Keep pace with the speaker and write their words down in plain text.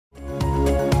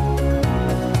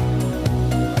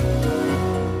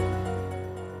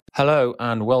Hello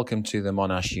and welcome to the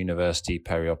Monash University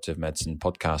Perioperative Medicine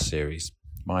podcast series.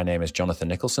 My name is Jonathan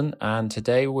Nicholson and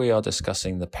today we are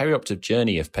discussing the perioperative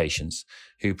journey of patients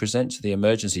who present to the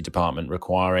emergency department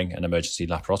requiring an emergency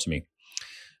laparotomy.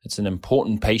 It's an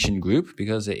important patient group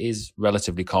because it is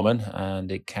relatively common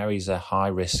and it carries a high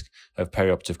risk of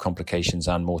perioperative complications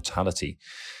and mortality.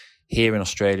 Here in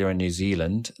Australia and New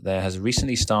Zealand, there has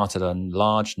recently started a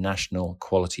large national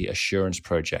quality assurance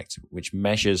project which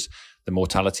measures the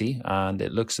mortality and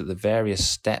it looks at the various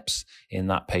steps in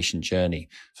that patient journey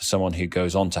for someone who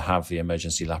goes on to have the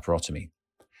emergency laparotomy.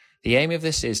 The aim of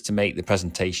this is to make the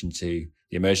presentation to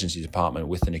the emergency department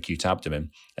with an acute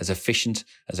abdomen as efficient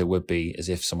as it would be as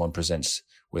if someone presents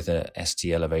with a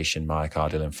ST elevation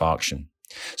myocardial infarction.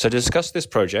 So to discuss this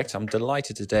project, I'm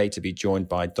delighted today to be joined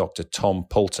by Dr. Tom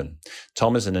Poulton.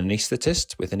 Tom is an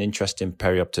anaesthetist with an interest in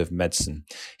perioperative medicine.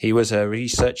 He was a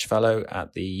research fellow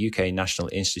at the UK National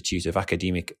Institute of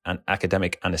Academic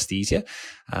Anaesthesia,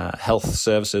 Health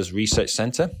Services Research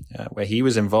Centre, where he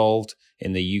was involved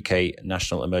in the UK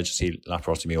National Emergency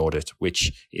Laparotomy Audit,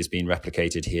 which is being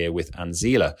replicated here with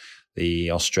ANZELA,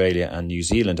 the Australia and New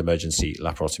Zealand Emergency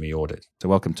Laparotomy Audit. So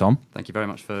welcome, Tom. Thank you very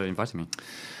much for inviting me.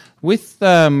 With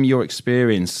your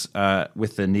experience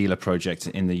with the NELA project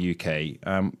in the UK,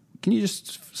 can you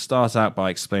just start out by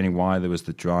explaining why there was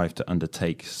the drive to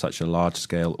undertake such a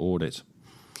large-scale audit?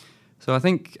 So I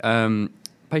think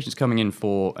patients coming in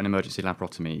for an emergency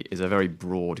laparotomy is a very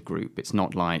broad group. It's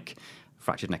not like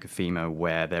fractured neck of femur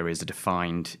where there is a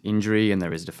defined injury and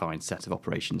there is a defined set of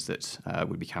operations that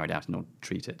would be carried out in order to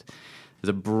treat it. There's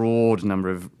a broad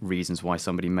number of reasons why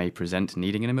somebody may present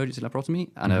needing an emergency laparotomy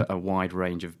and a wide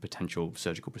range of potential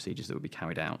surgical procedures that would be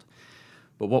carried out.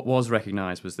 But what was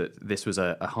recognised was that this was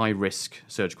a high-risk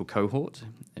surgical cohort.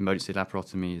 Emergency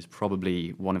laparotomy is probably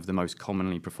one of the most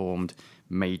commonly performed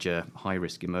major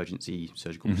high-risk emergency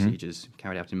surgical procedures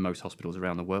carried out in most hospitals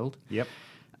around the world. Yep.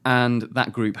 And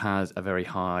that group has a very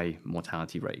high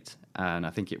mortality rate. And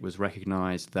I think it was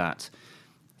recognised that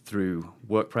through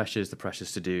work pressures, the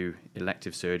pressures to do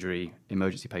elective surgery,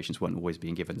 emergency patients weren't always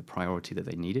being given the priority that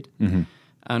they needed.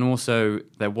 And also,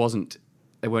 there weren't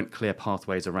clear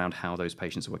pathways around how those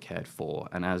patients were cared for.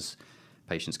 And as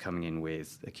patients coming in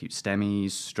with acute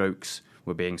STEMIs, strokes,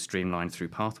 were being streamlined through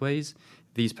pathways,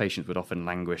 these patients would often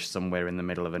languish somewhere in the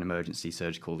middle of an emergency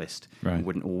surgical list and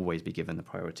wouldn't always be given the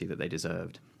priority that they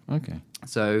deserved. Okay.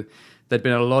 So there'd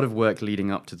been a lot of work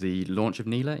leading up to the launch of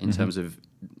NELA in terms of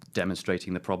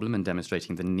demonstrating the problem and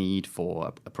demonstrating the need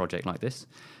for a project like this.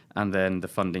 And then the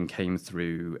funding came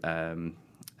through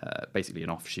basically an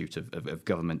offshoot of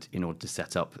government in order to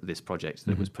set up this project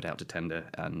that was put out to tender.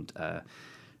 And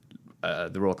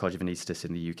the Royal College of Anaesthetists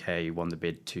in the UK won the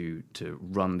bid to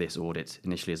run this audit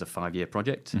initially as a 5-year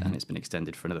project, and it's been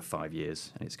extended for another 5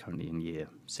 years, and it's currently in year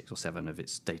 6 or 7 of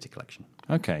its data collection.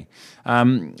 Okay.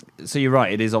 So you're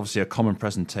right, it is obviously a common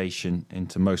presentation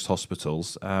into most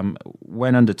hospitals.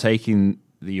 When undertaking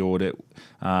the audit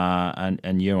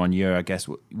and year on year, I guess,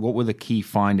 what were the key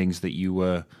findings that you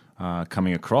were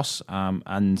coming across,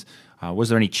 and was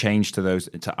there any change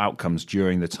to outcomes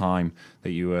during the time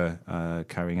that you were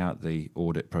carrying out the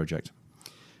audit project?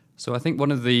 So I think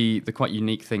one of the quite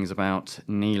unique things about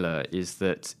NELA is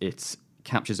that it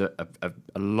captures a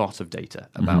lot of data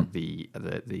about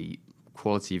the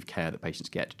quality of care that patients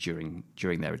get during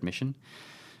their admission.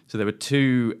 So there were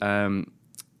 2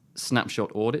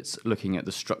 snapshot audits looking at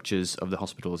the structures of the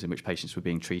hospitals in which patients were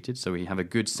being treated. So we have a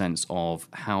good sense of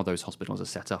how those hospitals are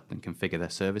set up and configure their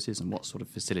services and what sort of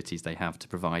facilities they have to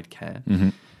provide care.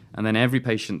 And then every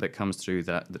patient that comes through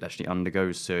that actually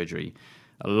undergoes surgery,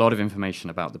 a lot of information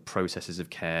about the processes of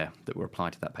care that were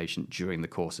applied to that patient during the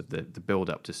course of the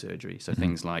build-up to surgery. So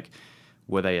things like,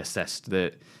 were they assessed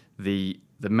that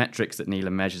the metrics that NELA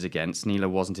measures against, NELA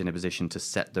wasn't in a position to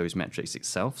set those metrics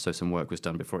itself, so some work was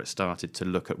done before it started to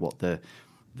look at what the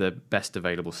best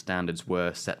available standards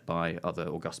were set by other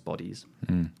august bodies.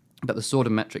 But the sort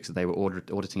of metrics that they were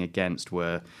auditing against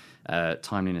were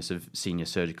timeliness of senior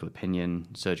surgical opinion,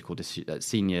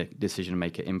 senior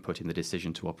decision-maker input in the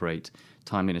decision to operate,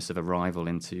 timeliness of arrival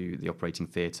into the operating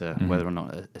theatre, whether or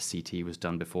not a CT was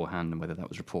done beforehand and whether that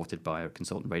was reported by a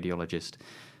consultant radiologist,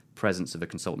 presence of a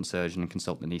consultant surgeon and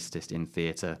consultant anaesthetist in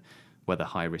theatre, whether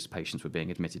high-risk patients were being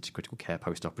admitted to critical care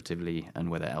post-operatively, and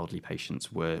whether elderly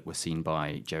patients were seen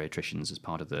by geriatricians as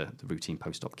part of the routine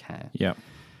post-op care. Yeah.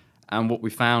 And what we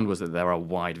found was that there are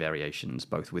wide variations,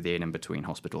 both within and between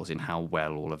hospitals, in how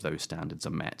well all of those standards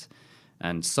are met.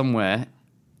 And somewhere,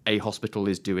 a hospital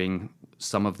is doing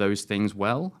some of those things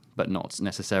well, but not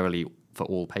necessarily for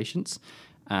all patients.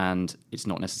 and it's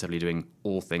not necessarily doing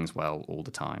all things well all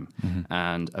the time.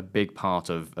 And a big part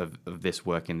of this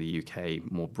work in the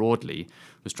UK more broadly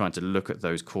was trying to look at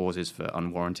those causes for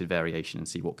unwarranted variation and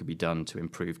see what could be done to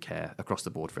improve care across the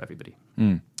board for everybody.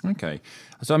 Okay.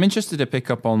 So I'm interested to pick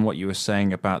up on what you were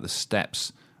saying about the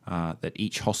steps that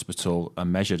each hospital are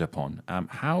measured upon.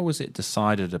 How was it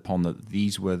decided upon that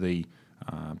these were the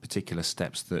particular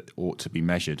steps that ought to be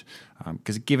measured?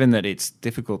 Because given that it's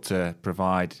difficult to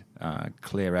provide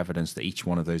clear evidence that each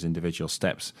one of those individual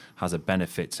steps has a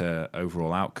benefit to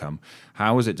overall outcome,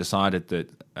 how was it decided that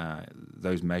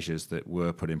those measures that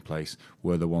were put in place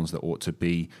were the ones that ought to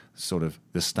be sort of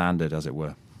the standard, as it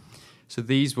were? So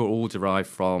these were all derived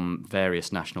from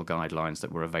various national guidelines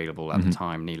that were available at the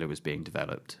time NELA was being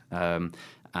developed.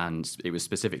 And it was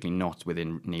specifically not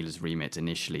within NELA's remit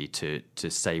initially to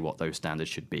say what those standards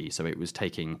should be. So it was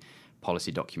taking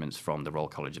policy documents from the Royal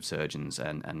College of Surgeons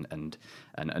and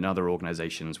other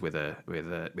organisations with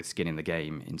skin in the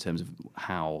game in terms of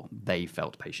how they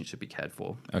felt patients should be cared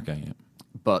for. Okay. Yeah.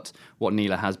 But what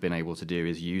NELA has been able to do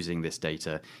is using this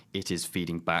data, it is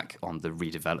feeding back on the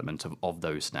redevelopment of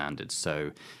those standards.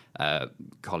 So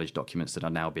college documents that are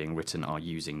now being written are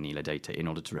using NELA data in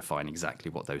order to refine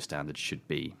exactly what those standards should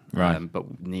be. Right.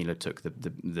 But NELA took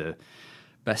the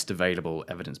best available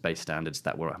evidence-based standards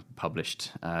that were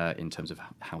published in terms of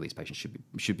how these patients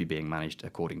should be being managed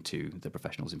according to the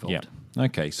professionals involved. Yeah.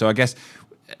 Okay. So I guess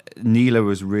NELA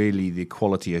was really the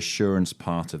quality assurance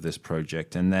part of this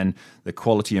project, and then the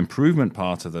quality improvement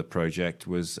part of the project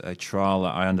was a trial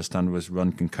that I understand was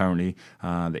run concurrently,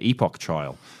 the EPOC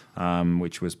trial,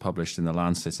 which was published in the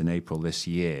Lancet in April this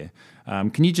year.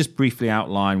 Can you just briefly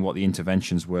outline what the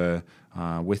interventions were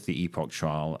with the EPOC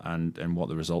trial and what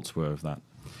the results were of that?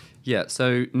 Yeah,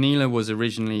 so NELA was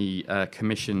originally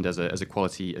commissioned as a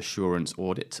quality assurance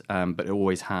audit, but it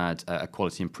always had a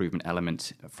quality improvement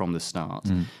element from the start.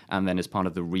 And then as part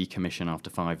of the recommission after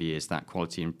 5 years, that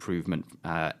quality improvement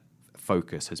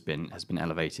focus has been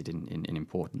elevated in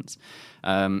importance.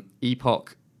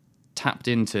 EPOC tapped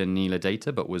into NELA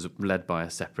data, but was led by a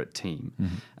separate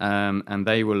team. And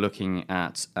they were looking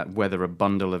at whether a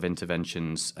bundle of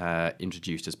interventions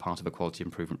introduced as part of a quality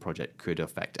improvement project could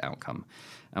affect outcome.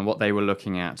 And what they were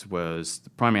looking at was, the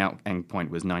primary endpoint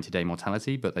was 90-day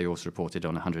mortality, but they also reported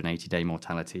on 180-day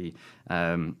mortality,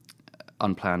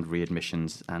 unplanned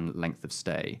readmissions, and length of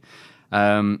stay.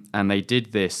 And they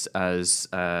did this as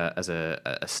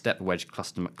a step wedge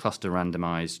cluster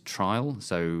randomized trial.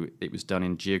 So it was done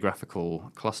in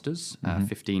geographical clusters,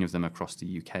 15 of them across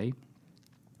the UK.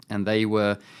 And they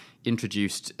were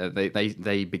introduced,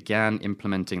 they began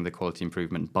implementing the quality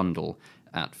improvement bundle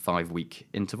at 5-week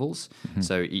intervals.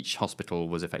 So each hospital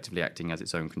was effectively acting as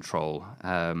its own control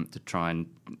to try and,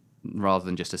 rather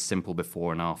than just a simple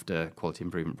before and after quality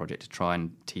improvement project, to try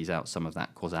and tease out some of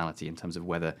that causality in terms of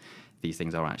whether these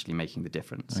things are actually making the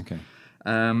difference. Okay.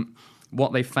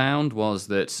 What they found was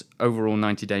that overall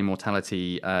 90-day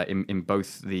mortality in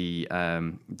both the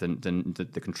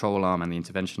control arm and the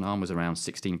intervention arm was around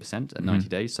 16% at 90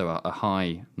 days, so a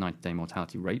high 90-day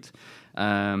mortality rate.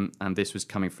 And this was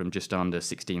coming from just under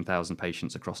 16,000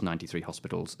 patients across 93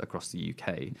 hospitals across the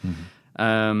UK.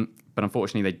 But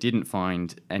unfortunately, they didn't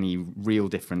find any real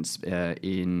difference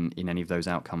in any of those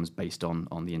outcomes based on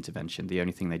the intervention. The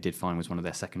only thing they did find was one of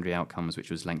their secondary outcomes,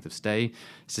 which was length of stay,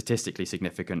 statistically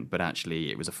significant, but actually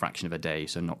it was a fraction of a day,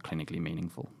 so not clinically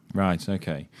meaningful. Right,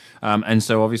 okay. And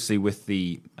so obviously with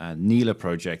the NELA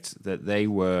project, that they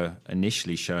were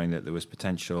initially showing that there was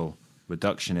potential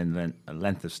reduction in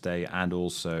length of stay and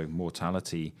also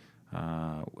mortality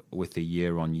with the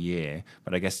year-on-year,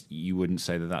 but I guess you wouldn't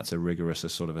say that that's a rigorous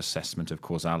sort of assessment of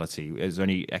causality. Is there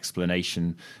any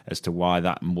explanation as to why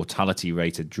that mortality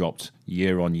rate had dropped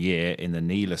year-on-year in the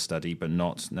NELA study, but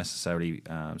not necessarily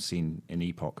seen in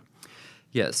EPOC?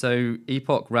 Yeah, so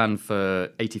EPOC ran for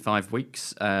 85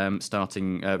 weeks,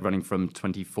 running from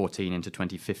 2014 into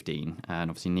 2015, and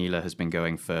obviously NELA has been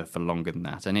going for longer than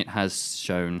that, and it has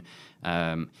shown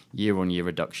year-on-year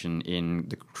reduction in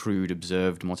the crude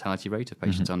observed mortality rate of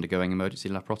patients undergoing emergency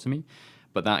laparotomy,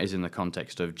 but that is in the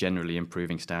context of generally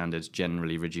improving standards,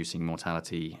 generally reducing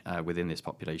mortality within this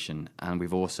population, and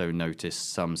we've also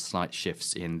noticed some slight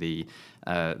shifts in the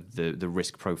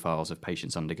risk profiles of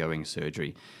patients undergoing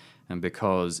surgery. And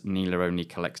because NELA only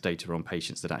collects data on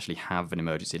patients that actually have an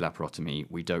emergency laparotomy,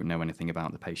 we don't know anything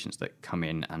about the patients that come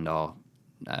in and are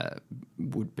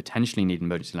would potentially need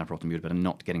emergency laparotomy but are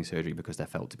not getting surgery because they're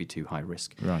felt to be too high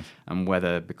risk. Right. And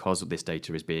whether, because of this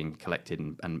data is being collected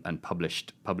and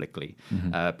published publicly,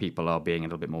 people are being a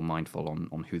little bit more mindful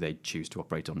on who they choose to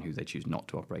operate on, who they choose not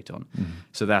to operate on.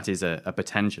 So that is a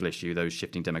potential issue. Those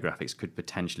shifting demographics could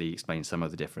potentially explain some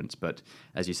of the difference. But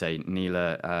as you say,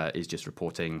 NELA is just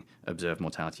reporting observed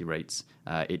mortality rates.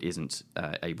 It isn't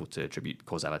able to attribute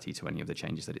causality to any of the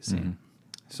changes that it's seeing.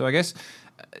 So I guess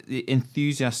the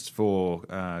enthusiasts for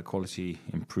quality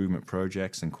improvement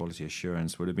projects and quality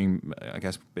assurance would have been, I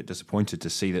guess, a bit disappointed to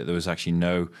see that there was actually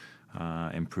no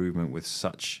improvement with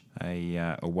such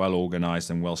a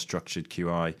well-organized and well-structured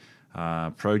QI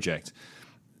project.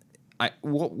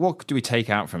 What do we take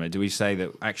out from it? Do we say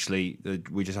that actually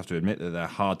we just have to admit that they're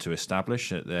hard to establish,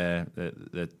 that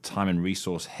they're time and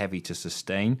resource heavy to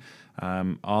sustain?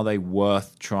 Are they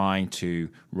worth trying to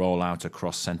roll out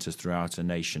across centres throughout a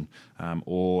nation?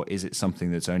 Or is it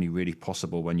something that's only really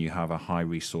possible when you have a high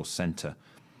resource centre?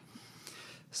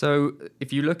 So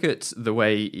if you look at the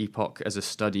way EPOC as a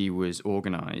study was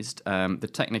organised, the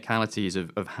technicalities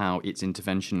of how its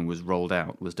intervention was rolled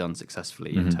out was done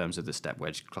successfully in terms of the step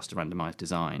wedge cluster randomised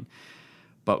design.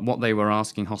 But what they were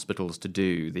asking hospitals to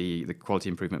do, the quality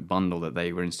improvement bundle that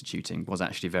they were instituting, was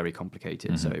actually very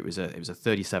complicated. So it was a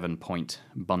 37-point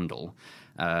bundle,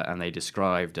 and they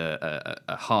described a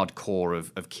hard core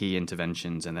of key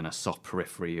interventions and then a soft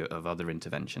periphery of other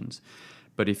interventions.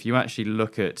 But if you actually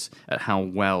look at how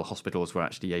well hospitals were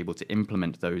actually able to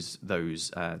implement those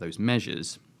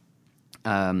measures,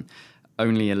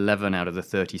 only 11 out of the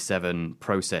 37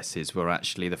 processes were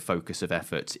actually the focus of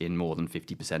effort in more than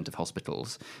 50% of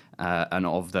hospitals. And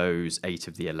of those, 8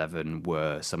 of the 11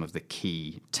 were some of the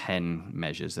key 10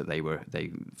 measures that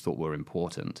they thought were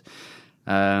important.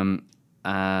 And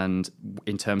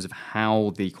in terms of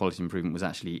how the quality improvement was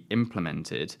actually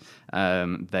implemented,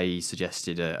 they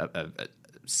suggested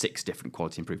 6 different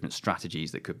quality improvement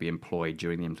strategies that could be employed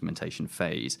during the implementation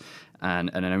phase, and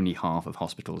only half of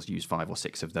hospitals use 5 or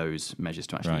 6 of those measures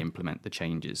to actually implement the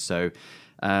changes. So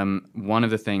one of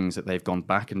the things that they've gone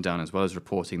back and done, as well as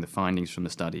reporting the findings from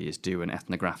the study, is do an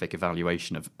ethnographic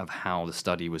evaluation of how the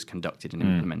study was conducted and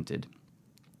implemented.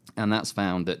 And that's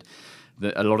found that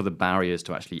a lot of the barriers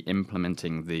to actually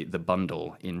implementing the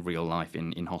bundle in real life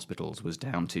in hospitals was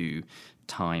down to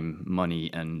time, money,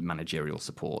 and managerial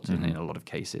support in a lot of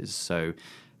cases. So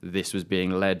this was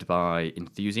being led by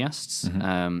enthusiasts,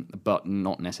 but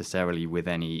not necessarily with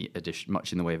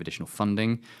much in the way of additional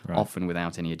funding, often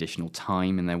without any additional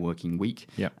time in their working week.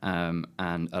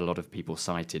 And a lot of people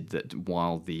cited that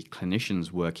while the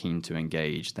clinicians were keen to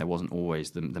engage, there wasn't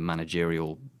always the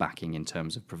managerial backing in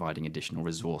terms of providing additional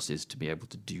resources to be able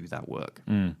to do that work.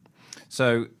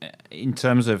 So in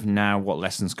terms of now, what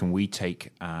lessons can we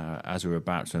take as we're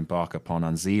about to embark upon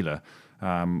ANZILA?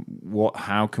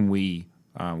 How can we...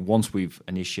 once we've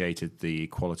initiated the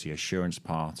quality assurance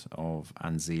part of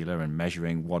ANZILA and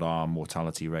measuring what our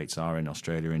mortality rates are in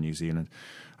Australia and New Zealand,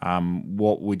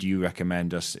 what would you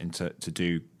recommend us to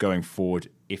do going forward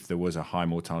if there was a high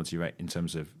mortality rate in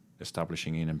terms of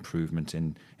establishing an improvement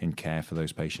in care for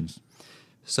those patients?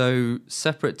 So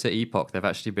separate to EPOC, there have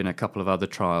actually been a couple of other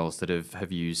trials that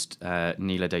have used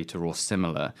NELA data or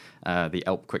similar, the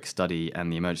ELP-QUIC study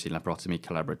and the Emergency Laparotomy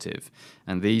Collaborative.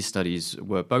 And these studies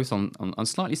were both on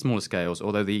slightly smaller scales,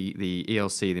 although the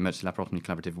ELC, the Emergency Laparotomy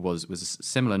Collaborative, was a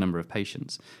similar number of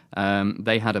patients.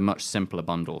 They had a much simpler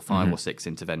bundle, 5 or 6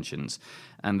 interventions.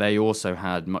 And they also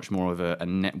had much more of a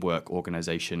network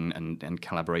organisation and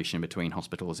collaboration between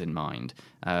hospitals in mind.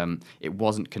 It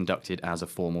wasn't conducted as a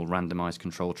formal randomised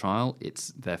control trial.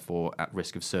 It's therefore at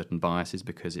risk of certain biases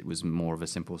because it was more of a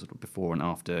simple sort of before and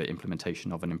after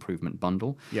implementation of an improvement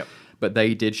bundle. But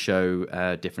they did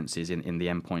show differences in the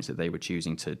endpoints that they were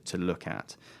choosing to look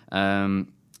at.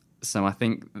 So I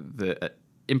think that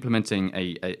implementing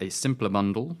a simpler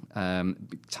bundle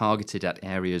targeted at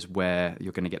areas where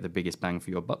you're going to get the biggest bang for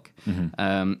your buck,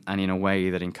 and in a way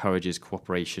that encourages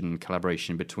cooperation,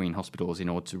 collaboration between hospitals in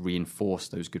order to reinforce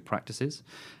those good practices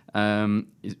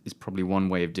is probably one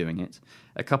way of doing it.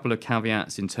 A couple of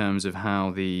caveats in terms of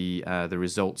how the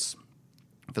results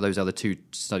for those other 2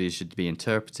 studies should be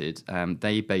interpreted.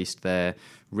 They based their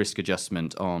risk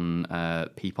adjustment on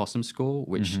PPOSM score,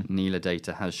 which NELA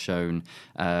data has shown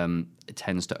it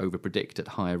tends to overpredict at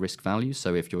higher risk values.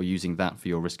 So if you're using that for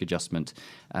your risk adjustment,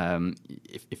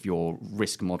 if your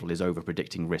risk model is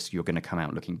overpredicting risk, you're going to come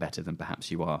out looking better than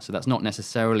perhaps you are. So that's not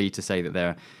necessarily to say that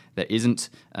there isn't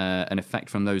an effect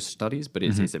from those studies, but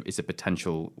it's a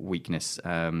potential weakness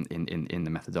in the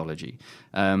methodology.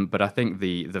 But I think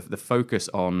the focus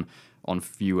on on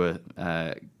fewer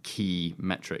key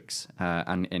metrics,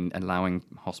 and in allowing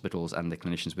hospitals and the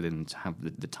clinicians within them to have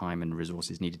the time and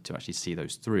resources needed to actually see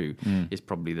those through is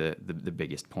probably the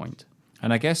biggest point.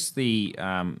 And I guess the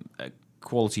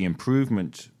quality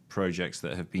improvement projects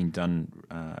that have been done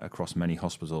across many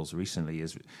hospitals recently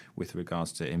is with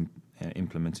regards to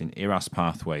implementing ERAS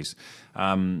pathways.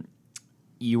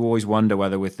 You always wonder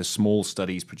whether with the small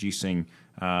studies producing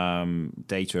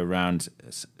data around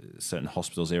certain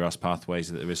hospitals' ERAS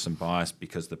pathways that there is some bias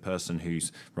because the person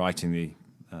who's writing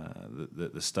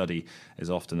the study is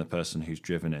often the person who's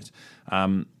driven it.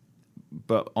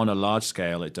 But on a large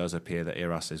scale, it does appear that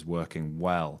ERAS is working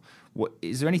well.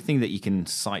 Is there anything that you can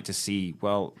cite to see,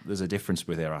 well, there's a difference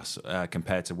with ERAS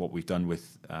compared to what we've done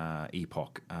with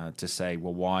EPOC to say,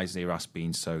 well, why is ERAS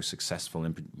being so successful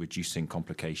in reducing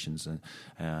complications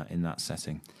in that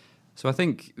setting? So I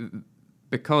think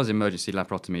because emergency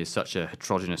laparotomy is such a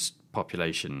heterogeneous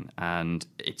population and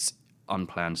it's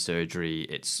unplanned surgery,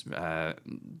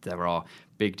 there are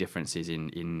big differences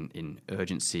in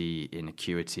urgency, in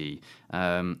acuity.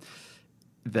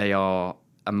 They are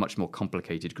a much more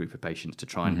complicated group of patients to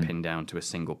try and pin down to a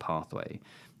single pathway.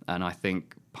 And I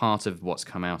think part of what's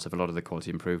come out of a lot of the quality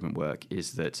improvement work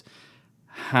is that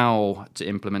how to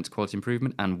implement quality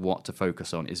improvement and what to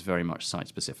focus on is very much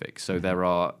site-specific. So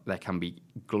there can be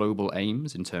global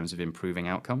aims in terms of improving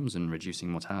outcomes and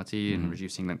reducing mortality and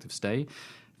reducing length of stay.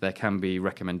 There can be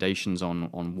recommendations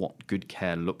on what good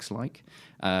care looks like,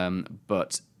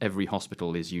 but every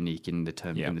hospital is unique in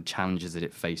the challenges that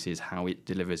it faces, how it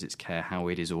delivers its care, how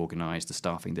it is organised, the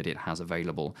staffing that it has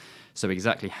available. So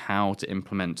exactly how to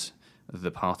implement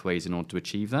the pathways in order to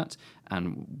achieve that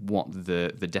and what the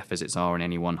deficits are in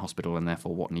any one hospital and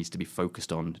therefore what needs to be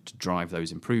focused on to drive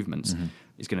those improvements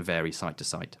is going to vary site to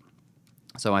site.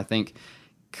 So I think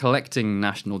collecting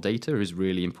national data is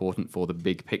really important for the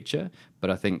big picture, but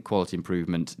I think quality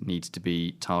improvement needs to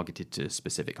be targeted to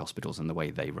specific hospitals and the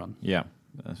way they run. Yeah,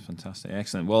 that's fantastic.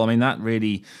 Excellent. Well, I mean, that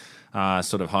really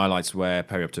sort of highlights where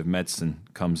perioperative medicine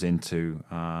comes into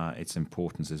its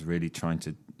importance, is really trying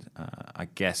to,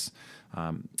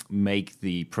 make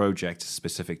the project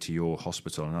specific to your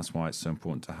hospital. And that's why it's so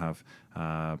important to have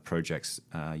projects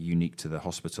unique to the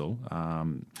hospital.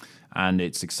 And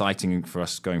it's exciting for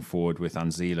us going forward with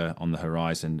ANZELA on the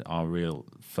horizon, our real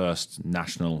first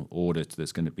national audit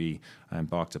that's going to be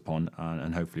embarked upon,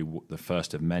 and hopefully the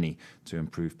first of many to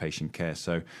improve patient care.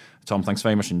 So, Tom, thanks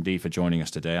very much indeed for joining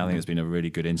us today. I think it's been a really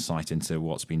good insight into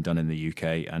what's been done in the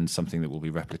UK and something that will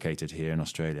be replicated here in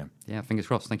Australia. Yeah, fingers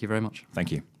crossed. Thank you very much.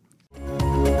 Thank you.